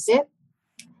prioritize it.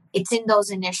 It's in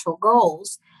those initial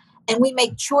goals. And we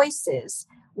make choices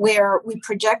where we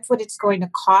project what it's going to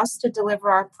cost to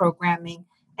deliver our programming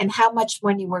and how much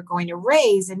money we're going to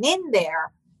raise. And in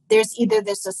there, there's either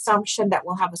this assumption that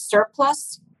we'll have a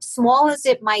surplus, small as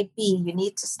it might be, you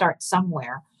need to start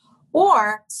somewhere.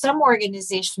 Or some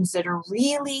organizations that are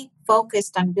really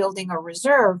focused on building a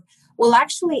reserve will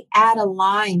actually add a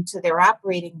line to their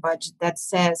operating budget that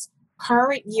says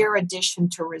current year addition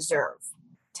to reserve,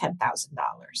 $10,000.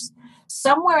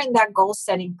 Somewhere in that goal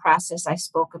setting process I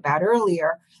spoke about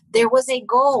earlier, there was a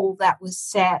goal that was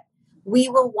set. We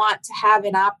will want to have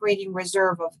an operating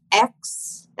reserve of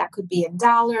X, that could be in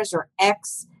dollars, or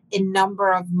X in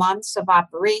number of months of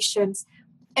operations.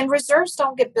 And reserves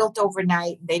don't get built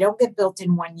overnight. They don't get built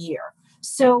in 1 year.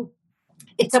 So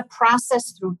it's a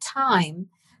process through time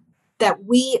that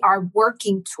we are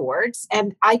working towards.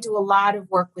 And I do a lot of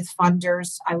work with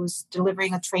funders. I was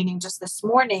delivering a training just this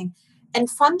morning, and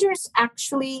funders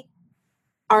actually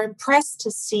are impressed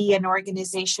to see an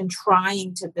organization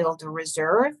trying to build a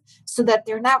reserve so that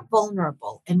they're not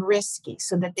vulnerable and risky,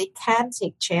 so that they can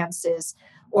take chances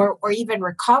or even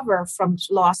recover from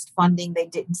lost funding they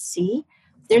didn't see.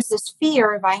 There's this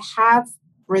fear, if I have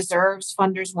reserves,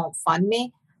 funders won't fund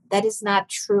me. That is not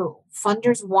true.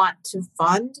 Funders want to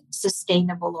fund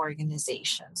sustainable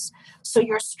organizations. So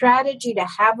your strategy to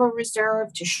have a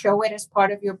reserve, to show it as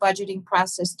part of your budgeting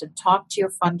process, to talk to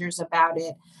your funders about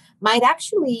it, might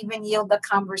actually even yield the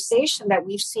conversation that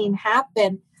we've seen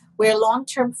happen where a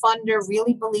long-term funder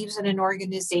really believes in an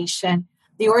organization.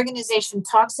 The organization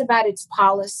talks about its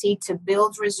policy to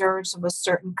build reserves of a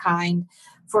certain kind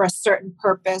for a certain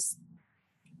purpose.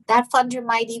 That funder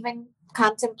might even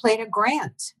contemplate a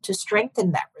grant to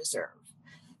strengthen that reserve.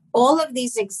 All of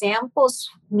these examples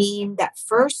mean that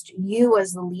first, you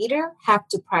as the leader have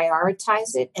to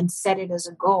prioritize it and set it as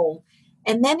a goal.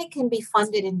 And then it can be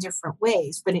funded in different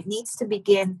ways, but it needs to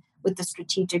begin with the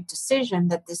strategic decision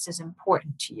that this is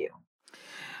important to you.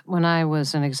 When I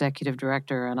was an executive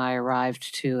director and I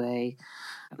arrived to an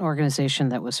organization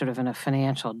that was sort of in a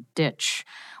financial ditch,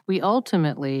 we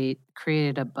ultimately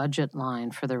created a budget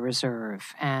line for the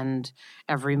reserve. And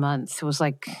every month it was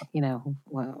like,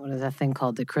 what is that thing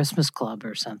called? The Christmas Club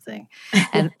or something.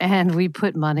 And we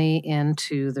put money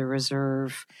into the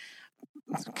reserve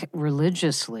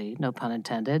religiously, no pun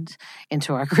intended,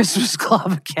 into our Christmas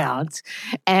Club account.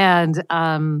 And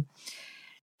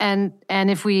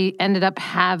if we ended up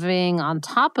having on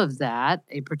top of that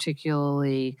a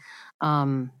particularly,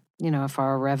 if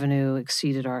our revenue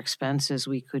exceeded our expenses,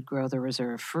 we could grow the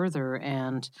reserve further.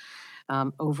 And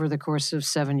over the course of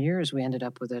 7 years, we ended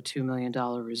up with a $2 million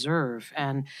reserve.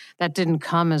 And that didn't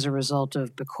come as a result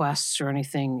of bequests or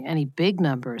any big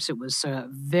numbers. It was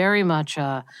very much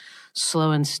a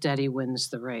slow and steady wins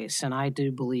the race. And I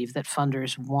do believe that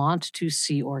funders want to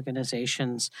see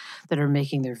organizations that are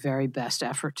making their very best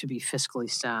effort to be fiscally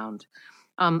sound.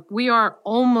 We are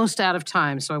almost out of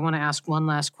time, so I want to ask one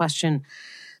last question.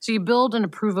 So you build and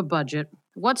approve a budget.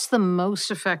 What's the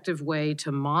most effective way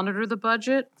to monitor the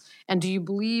budget? And do you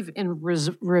believe in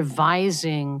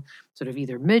revising sort of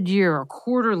either mid-year or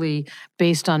quarterly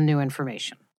based on new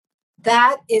information?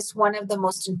 That is one of the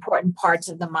most important parts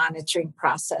of the monitoring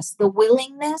process, the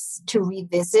willingness to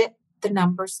revisit the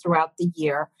numbers throughout the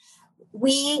year.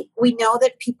 We know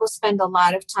that people spend a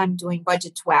lot of time doing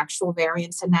budget to actual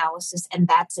variance analysis, and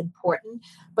that's important.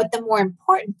 But the more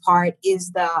important part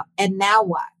is and now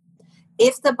what?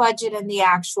 If the budget and the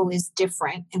actual is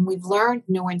different and we've learned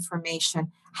new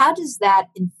information, how does that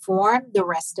inform the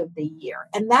rest of the year?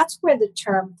 And that's where the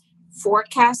term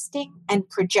forecasting and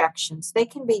projections, they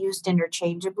can be used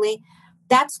interchangeably.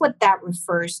 That's what that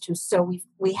refers to. So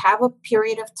we have a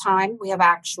period of time, we have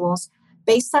actuals.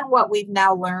 Based on what we've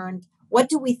now learned, what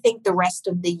do we think the rest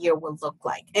of the year will look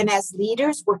like? And as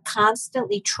leaders, we're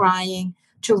constantly trying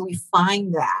to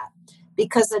refine that,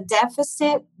 because a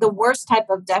deficit, the worst type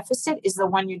of deficit, is the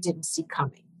one you didn't see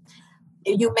coming.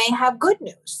 You may have good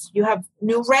news. You have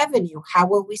new revenue. How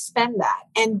will we spend that?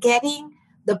 And getting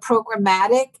the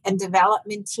programmatic and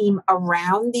development team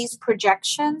around these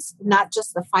projections, not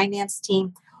just the finance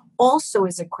team, also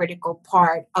is a critical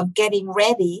part of getting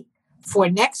ready for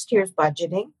next year's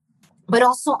budgeting, but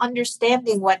also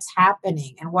understanding what's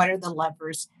happening and what are the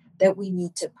levers that we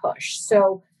need to push.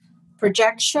 So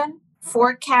projection,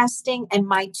 forecasting, and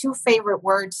my two favorite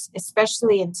words,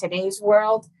 especially in today's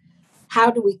world,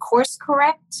 how do we course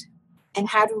correct and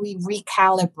how do we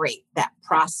recalibrate that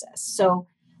process? So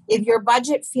if your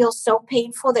budget feels so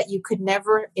painful that you could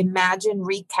never imagine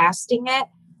recasting it,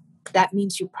 that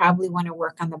means you probably want to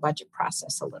work on the budget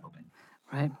process a little bit.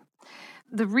 Right.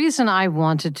 The reason I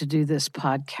wanted to do this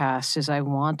podcast is I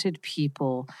wanted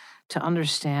people to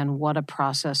understand what a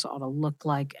process ought to look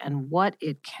like and what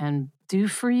it can do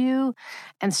for you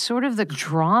and sort of the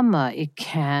drama it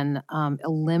can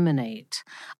eliminate.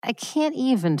 I can't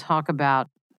even talk about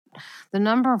the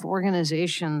number of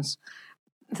organizations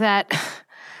that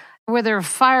where there are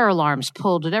fire alarms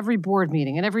pulled at every board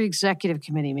meeting and every executive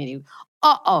committee meeting.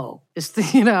 Is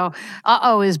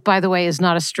by the way, is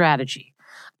not a strategy.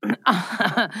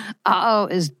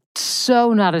 Is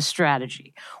so not a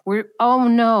strategy.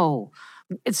 No,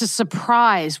 it's a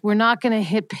surprise. We're not going to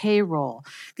hit payroll.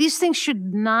 These things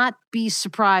should not be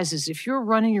surprises. If you're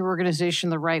running your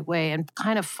organization the right way and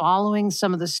kind of following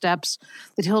some of the steps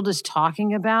that Hilda's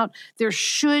talking about, there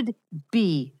should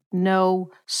be no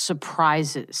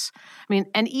surprises. I mean,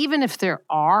 and even if there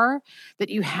are, that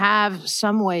you have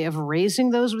some way of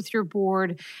raising those with your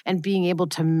board and being able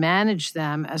to manage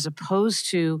them as opposed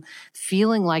to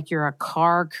feeling like you're a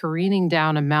car careening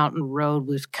down a mountain road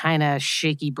with kind of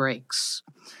shaky brakes.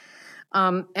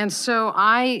 And so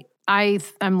I'm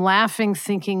laughing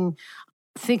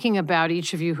thinking about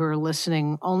each of you who are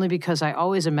listening, only because I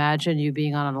always imagine you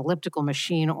being on an elliptical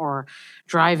machine or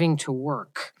driving to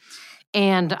work.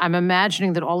 And I'm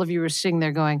imagining that all of you are sitting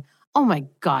there going, oh my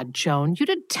God, Joan, you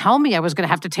didn't tell me I was going to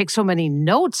have to take so many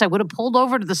notes. I would have pulled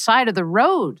over to the side of the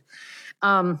road.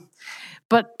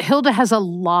 But Hilda has a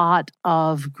lot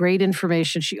of great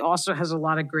information. She also has a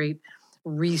lot of great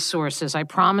resources. I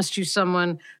promised you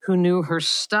someone who knew her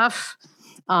stuff.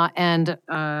 And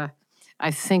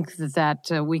I think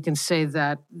that we can say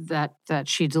that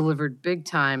she delivered big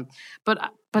time.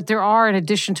 But But there are, in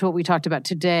addition to what we talked about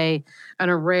today, an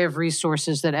array of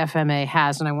resources that FMA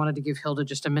has, and I wanted to give Hilda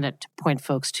just a minute to point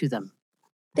folks to them.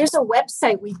 There's a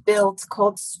website we built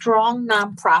called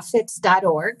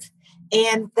strongnonprofits.org.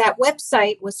 And that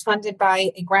website was funded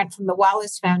by a grant from the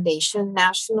Wallace Foundation,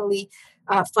 nationally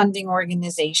funding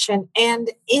organization.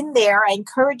 And in there, I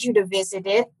encourage you to visit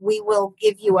it. We will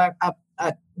give you a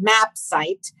map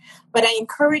site, but I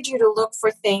encourage you to look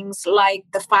for things like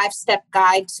the 5-step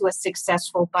guide to a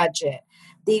successful budget,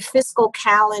 the fiscal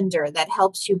calendar that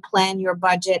helps you plan your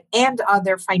budget and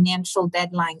other financial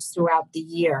deadlines throughout the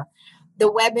year,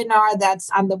 the webinar that's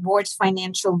on the board's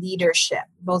financial leadership,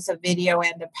 both a video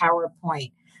and a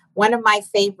PowerPoint. One of my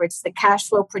favorites, the cash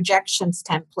flow projections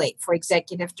template for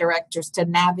executive directors to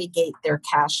navigate their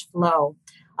cash flow.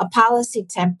 A policy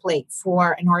template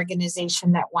for an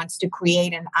organization that wants to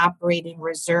create an operating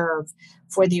reserve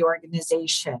for the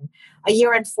organization. A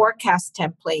year-end forecast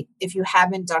template if you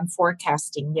haven't done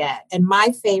forecasting yet. And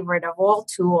my favorite of all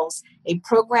tools, a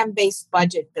program-based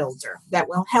budget builder that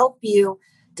will help you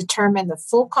determine the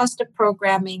full cost of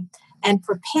programming and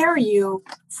prepare you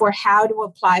for how to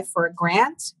apply for a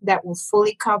grant that will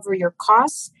fully cover your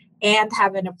costs and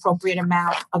have an appropriate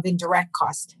amount of indirect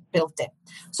cost built in.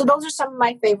 So those are some of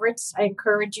my favorites. I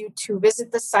encourage you to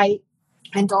visit the site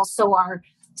and also our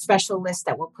special list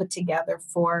that we'll put together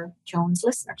for Joan's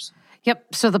listeners.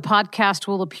 Yep. So the podcast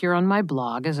will appear on my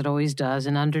blog, as it always does,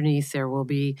 and underneath there will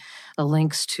be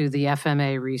links to the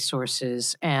FMA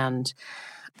resources, and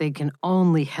they can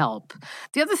only help.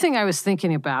 The other thing I was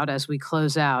thinking about as we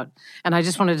close out, and I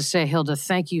just wanted to say, Hilda,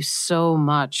 thank you so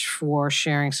much for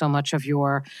sharing so much of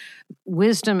your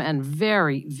wisdom and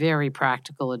very, very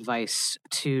practical advice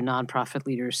to nonprofit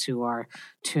leaders who are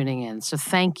tuning in. So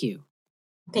thank you.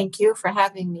 Thank you for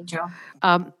having me, Joe.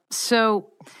 So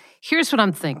here's what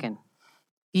I'm thinking.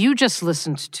 You just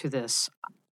listened to this.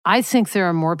 I think there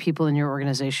are more people in your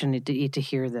organization that need to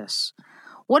hear this.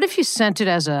 What if you sent it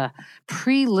as a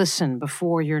pre-listen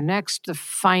before your next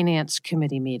finance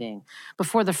committee meeting,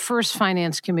 before the first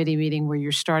finance committee meeting where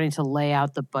you're starting to lay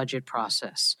out the budget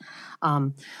process?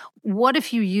 What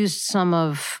if you used some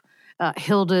of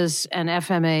Hilda's and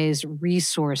FMA's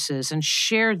resources and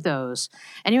shared those,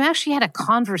 and you actually had a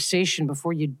conversation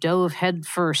before you dove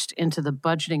headfirst into the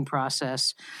budgeting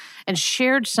process and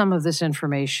shared some of this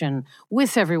information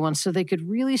with everyone so they could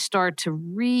really start to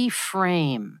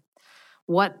reframe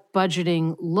what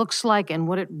budgeting looks like and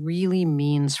what it really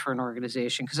means for an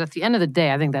organization. Because at the end of the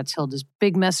day, I think that's Hilda's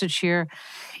big message here,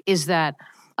 is that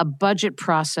a budget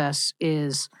process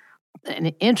is an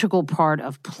integral part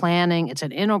of planning. It's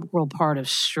an integral part of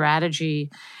strategy.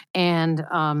 And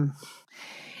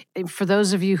for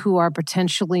those of you who are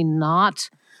potentially not,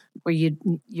 where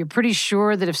you're pretty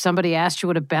sure that if somebody asked you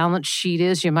what a balance sheet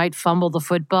is, you might fumble the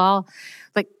football,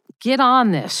 like, get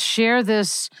on this, share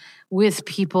this with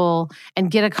people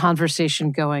and get a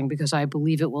conversation going, because I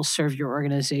believe it will serve your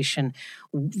organization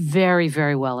very,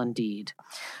 very well indeed.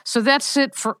 So that's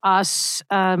it for us.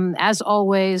 As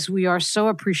always, we are so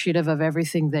appreciative of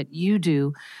everything that you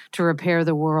do to repair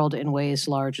the world in ways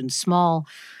large and small.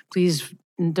 Please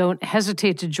don't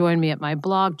hesitate to join me at my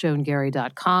blog,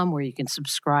 joangary.com, where you can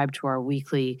subscribe to our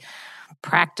weekly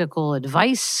practical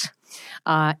advice.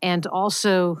 And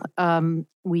also,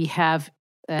 we have,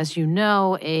 as you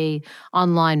know, a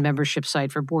online membership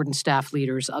site for board and staff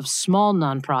leaders of small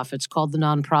nonprofits called the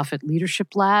Nonprofit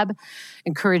Leadership Lab.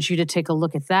 Encourage you to take a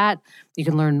look at that. You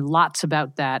can learn lots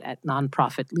about that at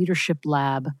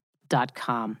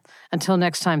nonprofitleadershiplab.com. Until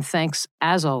next time, thanks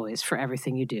as always for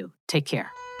everything you do. Take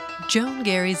care. Joan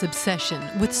Gary's obsession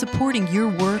with supporting your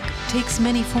work takes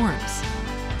many forms.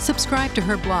 Subscribe to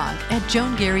her blog at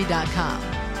joangary.com.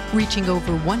 reaching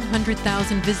over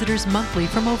 100,000 visitors monthly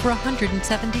from over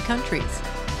 170 countries.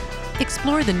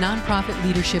 Explore the Nonprofit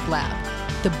Leadership Lab,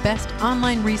 the best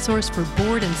online resource for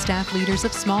board and staff leaders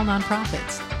of small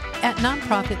nonprofits, at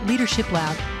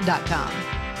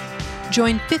nonprofitleadershiplab.com.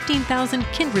 Join 15,000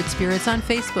 kindred spirits on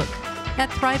Facebook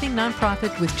at Thriving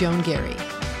Nonprofit with Joan Gary.